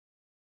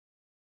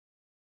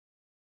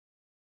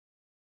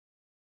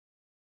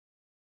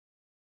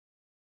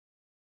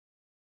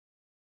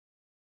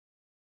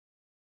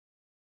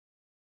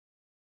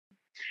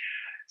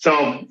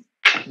So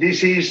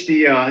this is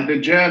the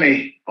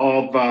journey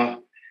of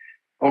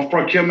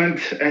procurement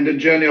and the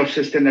journey of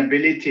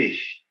sustainability.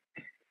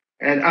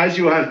 And as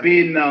you have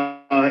been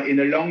in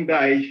a long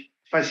day,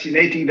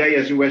 fascinating day,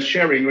 as you were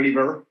sharing,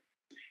 Oliver,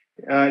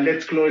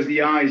 let's close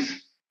the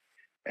eyes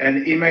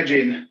and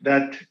imagine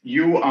that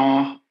you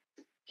are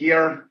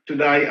here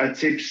today at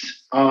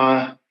SIPS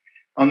on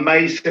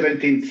May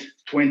 17th,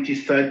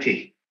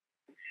 2030.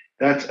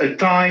 That's a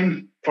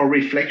time for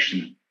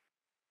reflection.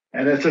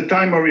 And it's a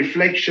time of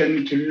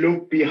reflection to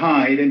look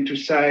behind and to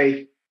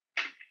say,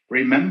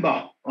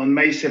 remember, on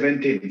May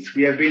 17th,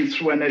 we have been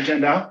through an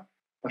agenda,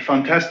 a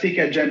fantastic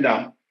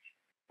agenda.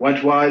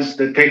 What was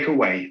the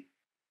takeaway?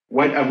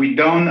 What have we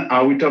done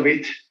out of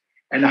it?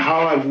 And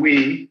how have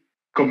we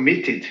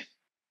committed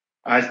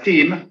as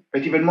team,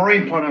 but even more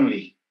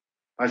importantly,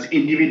 as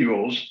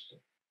individuals,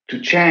 to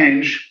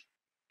change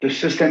the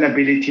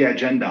sustainability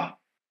agenda,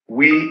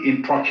 we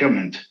in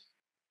procurement.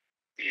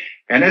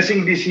 And I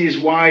think this is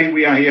why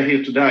we are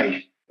here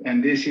today.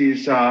 And this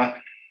is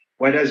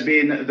what has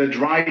been the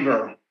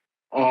driver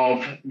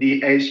of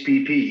the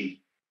SPP,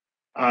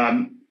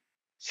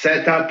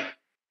 setup,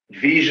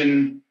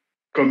 vision,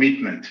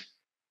 commitment.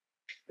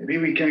 Maybe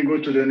we can go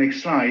to the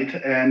next slide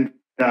and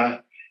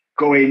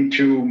go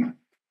into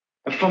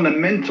a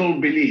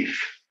fundamental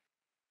belief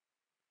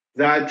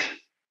that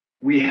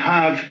we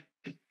have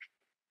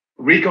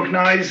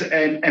recognized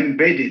and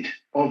embedded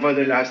over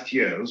the last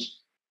years,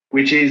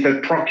 which is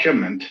that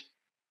procurement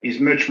is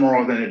much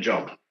more than a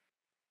job.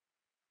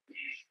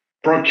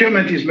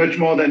 Procurement is much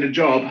more than a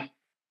job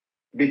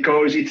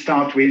because it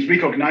starts with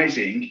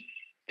recognizing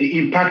the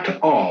impact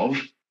of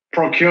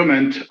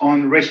procurement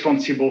on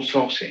responsible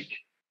sourcing.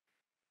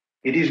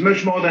 It is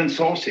much more than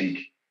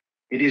sourcing.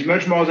 It is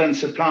much more than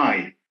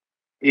supply.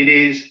 It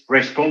is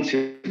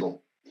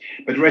responsible,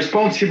 but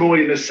responsible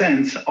in the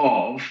sense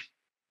of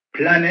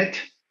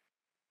planet,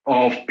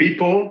 of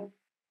people,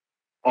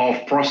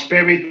 of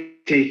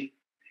prosperity,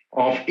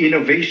 of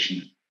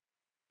innovation,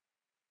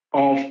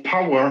 of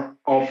power,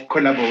 of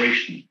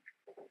collaboration.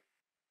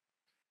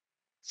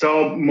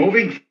 So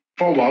moving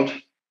forward,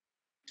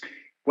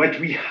 what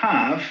we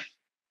have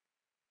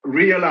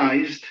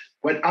realized,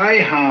 what I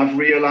have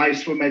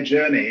realized through my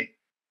journey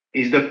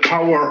is the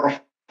power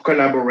of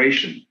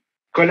collaboration.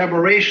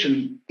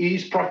 Collaboration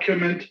is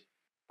procurement,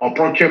 or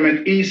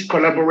procurement is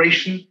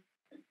collaboration,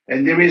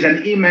 and there is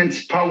an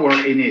immense power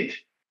in it.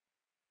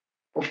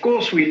 Of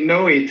course, we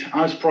know it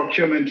as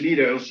procurement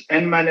leaders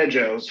and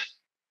managers,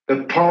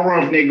 the power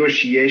of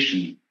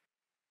negotiation,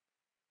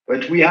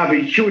 but we have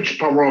a huge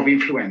power of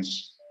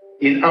influence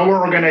in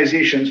our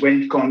organizations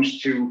when it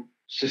comes to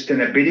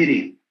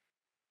sustainability.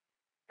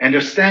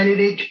 Understanding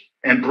it,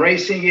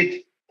 embracing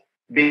it,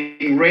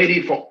 being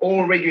ready for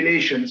all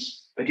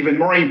regulations, but even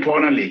more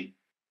importantly,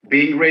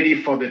 being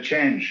ready for the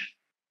change.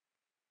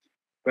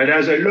 But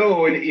as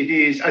alone, it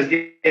is, as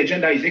the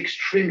agenda is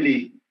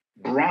extremely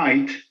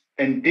bright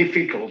and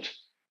difficult,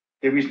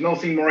 there is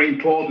nothing more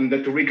important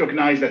than to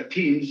recognize that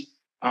teams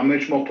are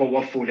much more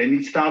powerful, and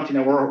it starts in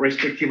our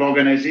respective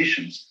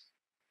organizations.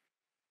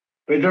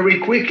 But very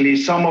quickly,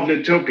 some of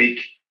the topic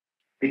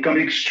become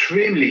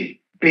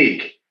extremely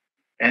big,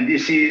 and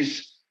this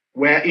is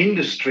where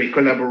industry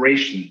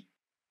collaboration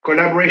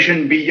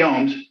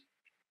beyond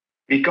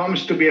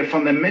becomes to be a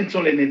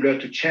fundamental enabler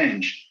to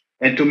change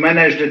and to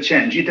manage the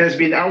change. It has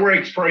been our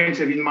experience,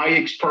 and in my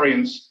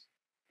experience,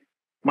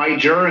 my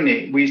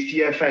journey with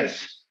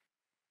TFS.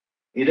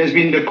 It has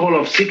been the call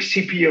of 6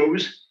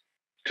 CPOs,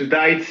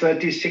 today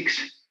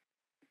 36,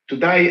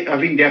 today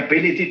having the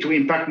ability to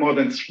impact more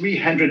than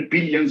 300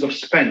 billions of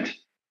spend,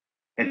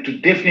 and to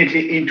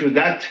definitely into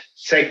that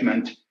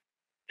segment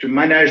to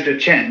manage the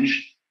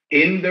change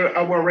in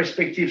our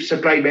respective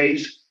supply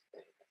base,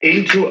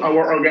 into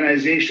our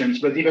organizations,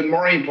 but even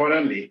more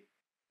importantly,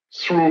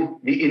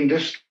 through the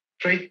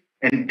industry,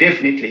 and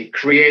definitely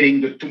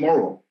creating the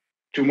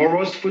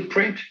tomorrow's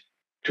footprint,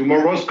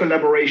 tomorrow's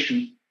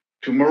collaboration,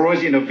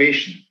 tomorrow's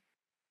innovation.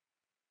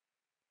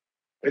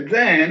 But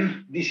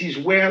then this is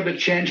where the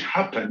change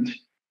happened.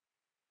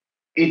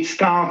 It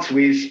starts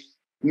with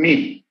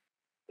me.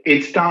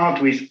 It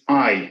starts with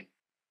I.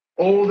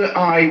 All the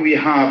I we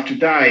have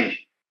today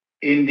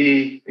in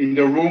the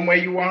room where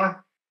you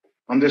are,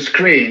 on the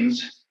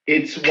screens,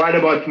 it's what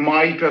about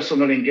my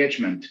personal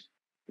engagement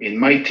in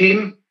my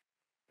team,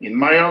 in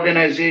my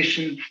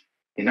organization,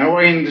 in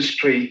our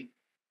industry,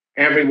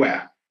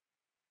 everywhere.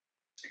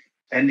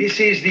 And this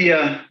is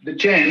the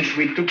change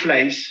which took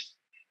place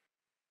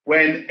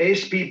when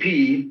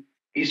SPP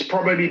is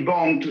probably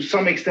born to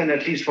some extent,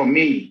 at least for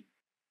me,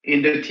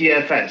 in the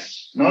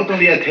TFS, not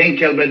only at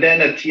Henkel, but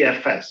then at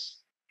TFS.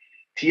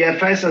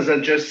 TFS, as I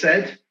just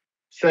said,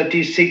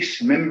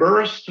 36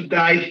 members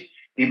today,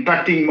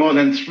 impacting more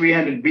than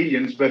 300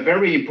 billions, but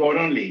very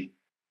importantly,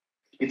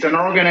 it's an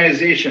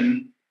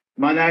organization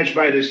managed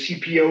by the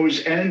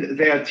CPOs and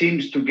their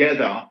teams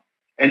together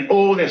and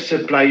all their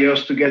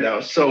suppliers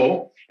together.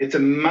 So it's a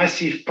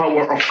massive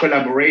power of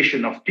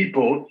collaboration of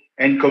people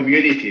and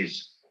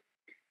communities.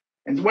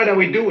 And what are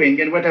we doing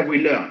and what have we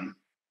learned?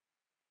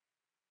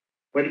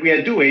 what we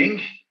are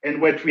doing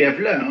and what we have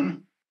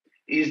learned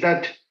is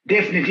that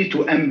definitely to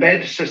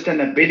embed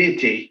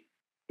sustainability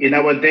in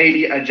our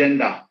daily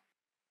agenda,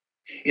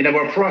 in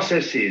our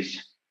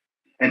processes,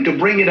 and to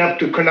bring it up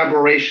to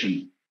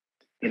collaboration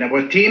in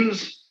our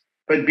teams,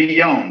 but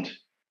beyond.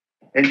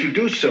 And to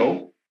do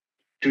so,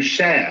 to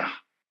share.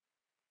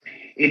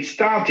 It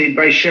started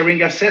by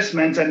sharing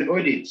assessments and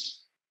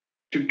audits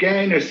to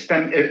gain the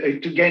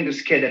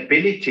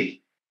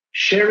scalability.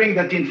 Sharing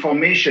that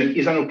information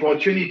is an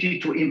opportunity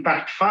to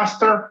impact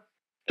faster,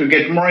 to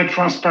get more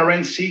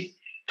transparency,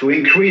 to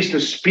increase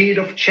the speed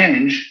of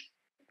change,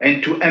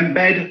 and to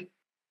embed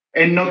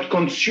and not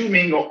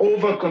consuming or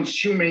over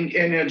consuming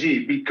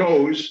energy,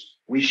 because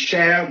we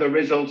share the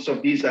results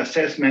of these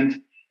assessments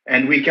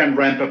and we can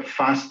ramp up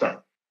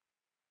faster.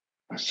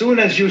 As soon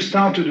as you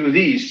start to do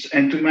this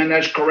and to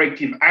manage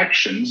corrective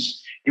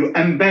actions, you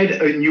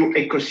embed a new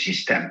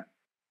ecosystem.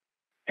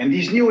 And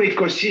this new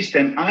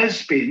ecosystem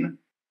has been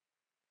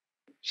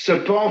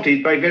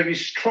supported by very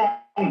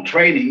strong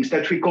trainings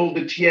that we call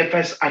the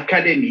TFS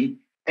Academy,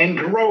 and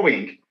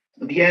growing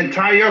the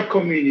entire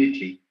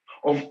community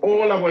of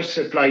all our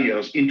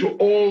suppliers into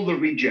all the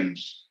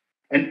regions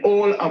and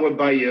all our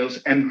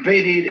buyers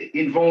embedded,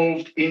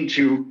 involved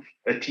into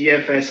a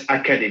TFS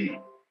Academy.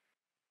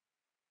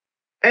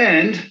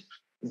 And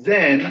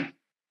then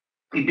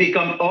it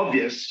became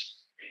obvious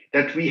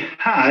that we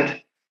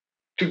had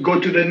to go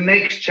to the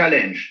next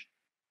challenge.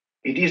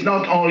 It is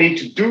not only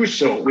to do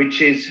so,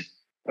 which is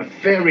a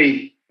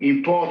very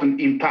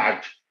important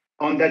impact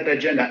on that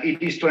agenda,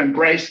 it is to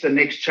embrace the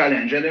next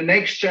challenge. And the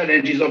next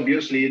challenge is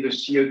obviously the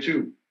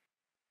CO2.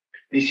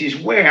 This is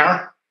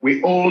where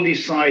we all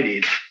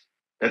decided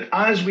that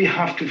as we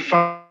have to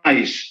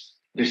face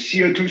the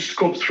CO2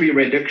 scope 3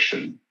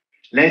 reduction,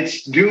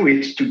 let's do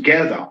it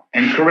together.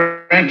 And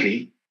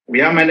currently,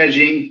 we are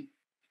managing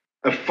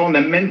a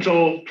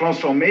fundamental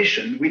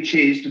transformation, which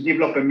is to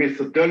develop a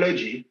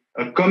methodology,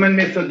 a common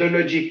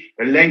methodology,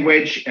 a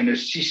language, and a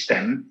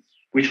system,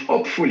 which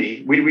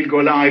hopefully we will go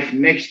live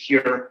next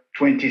year,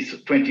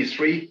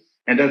 2023,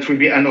 and that will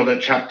be another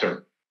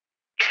chapter.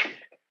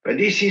 But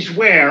this is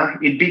where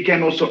it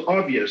became also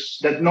obvious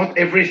that not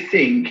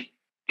everything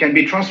can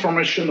be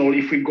transformational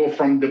if we go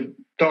from the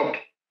top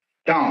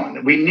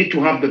down. We need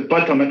to have the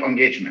bottom-up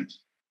engagement.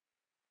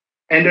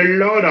 And a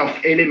lot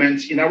of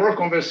elements in our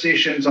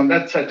conversations on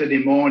that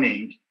Saturday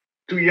morning,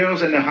 2.5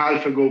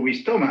 years ago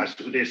with Thomas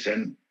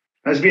Udesen,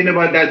 has been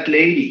about that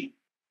lady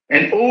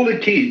and all the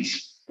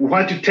kids who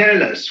want to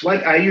tell us,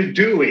 what are you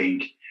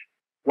doing?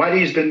 What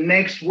is the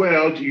next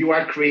world you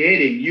are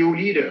creating, you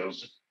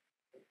leaders?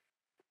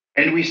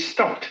 And we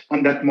stopped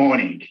on that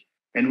morning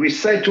and we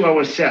said to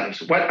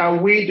ourselves, what are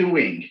we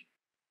doing?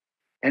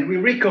 And we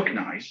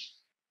recognize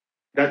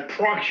that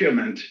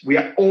procurement, we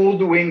are all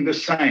doing the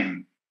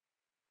same.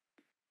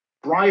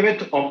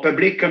 Private or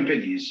public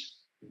companies,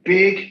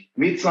 big,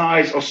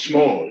 mid-size or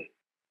small,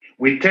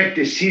 we take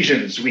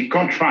decisions, we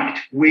contract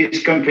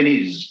with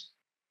companies.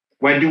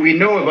 What do we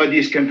know about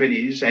these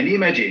companies? And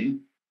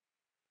imagine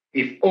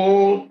if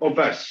all of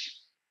us,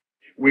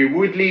 we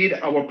would lead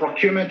our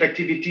procurement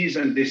activities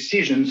and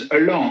decisions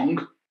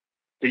along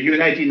the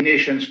United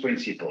Nations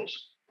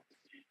principles.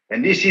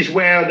 And this is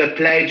where the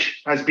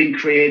pledge has been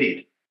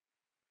created.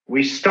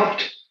 We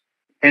stopped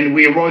and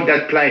we wrote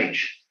that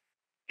pledge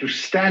to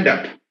stand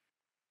up,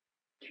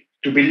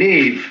 to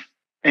believe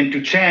and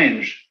to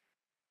change,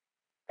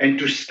 and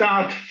to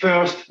start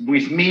first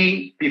with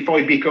me before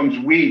it becomes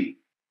we,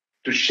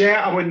 to share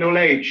our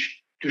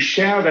knowledge, to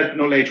share that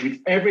knowledge with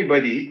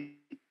everybody,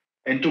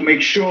 and to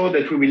make sure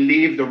that we will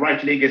leave the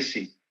right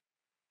legacy.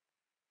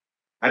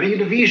 Having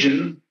the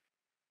vision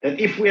that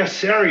if we are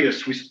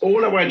serious with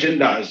all our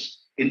agendas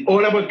in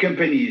all our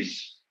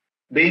companies,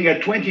 being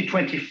at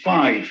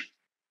 2025,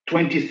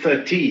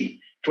 2030,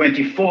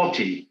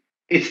 2040,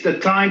 it's the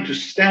time to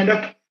stand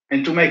up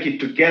and to make it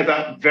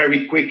together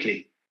very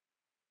quickly.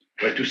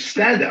 But to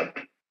stand up,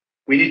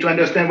 we need to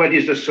understand what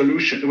is the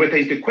solution, what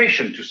is the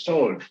question to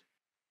solve.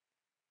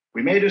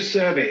 We made a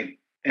survey,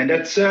 and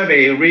that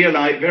survey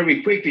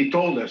very quickly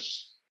told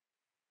us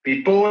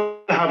people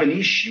have an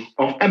issue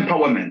of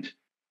empowerment.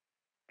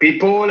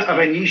 People have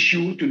an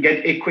issue to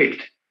get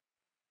equipped.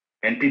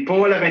 And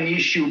people have an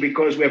issue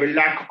because we have a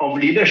lack of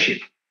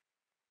leadership.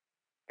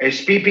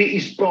 SPP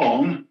is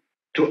born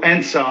to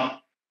answer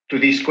to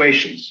these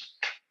questions.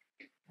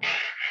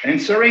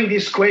 Answering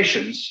these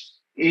questions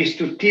is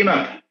to team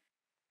up.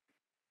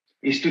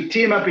 Is to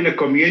team up in a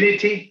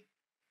community,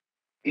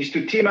 is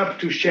to team up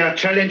to share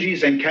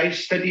challenges and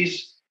case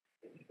studies,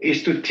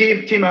 is to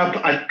team up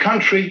at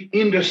country,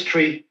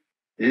 industry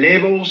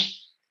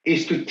levels,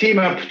 is to team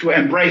up to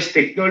embrace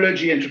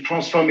technology and to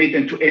transform it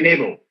and to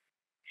enable,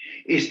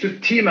 is to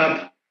team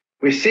up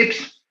with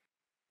SIPs,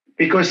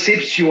 because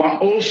SIPs, you are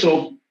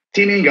also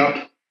teaming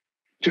up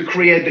to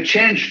create the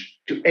change,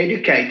 to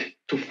educate,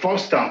 to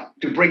foster,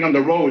 to bring on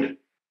the road.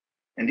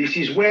 And this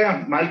is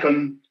where,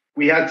 Malcolm,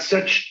 we had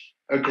such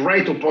a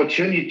great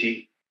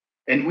opportunity,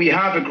 and we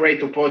have a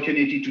great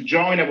opportunity to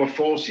join our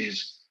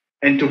forces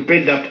and to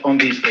build up on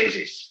this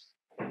basis.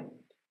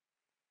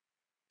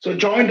 So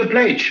join the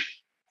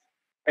pledge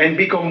and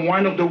become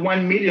one of the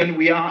 1 million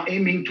we are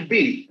aiming to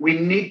be. We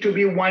need to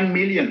be 1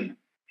 million.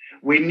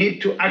 We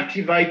need to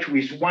activate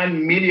with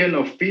 1 million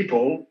of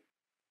people,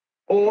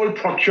 all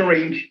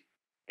procuring,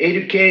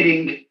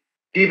 educating,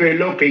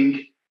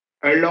 developing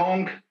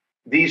along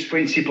these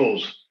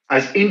principles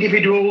as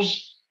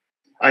individuals,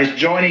 as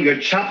joining a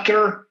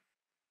chapter,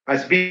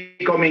 as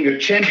becoming a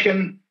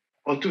champion,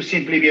 or to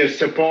simply be a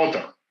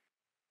supporter.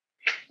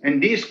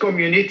 And this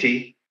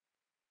community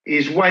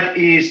is what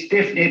is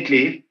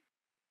definitely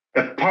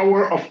the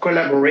power of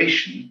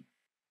collaboration,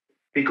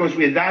 because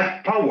with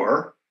that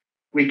power,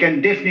 we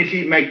can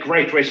definitely make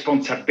great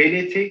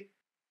responsibility,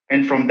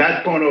 and from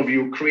that point of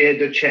view, create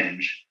the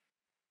change.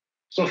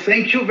 So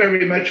thank you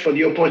very much for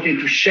the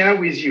opportunity to share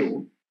with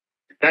you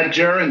that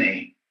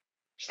journey,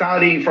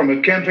 starting from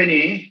a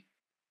company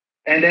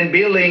and then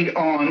building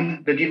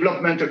on the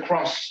development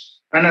across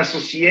an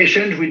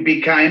association which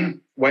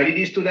became what it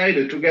is today,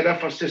 the Together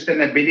for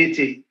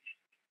Sustainability,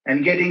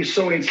 and getting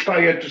so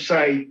inspired to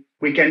say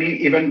we can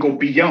even go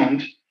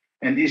beyond.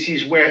 And this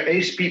is where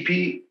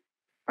SPP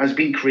has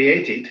been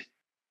created,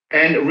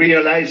 and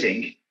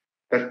realizing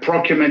that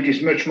procurement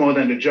is much more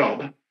than a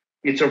job,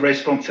 it's a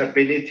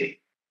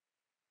responsibility.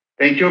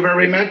 Thank you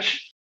very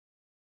much.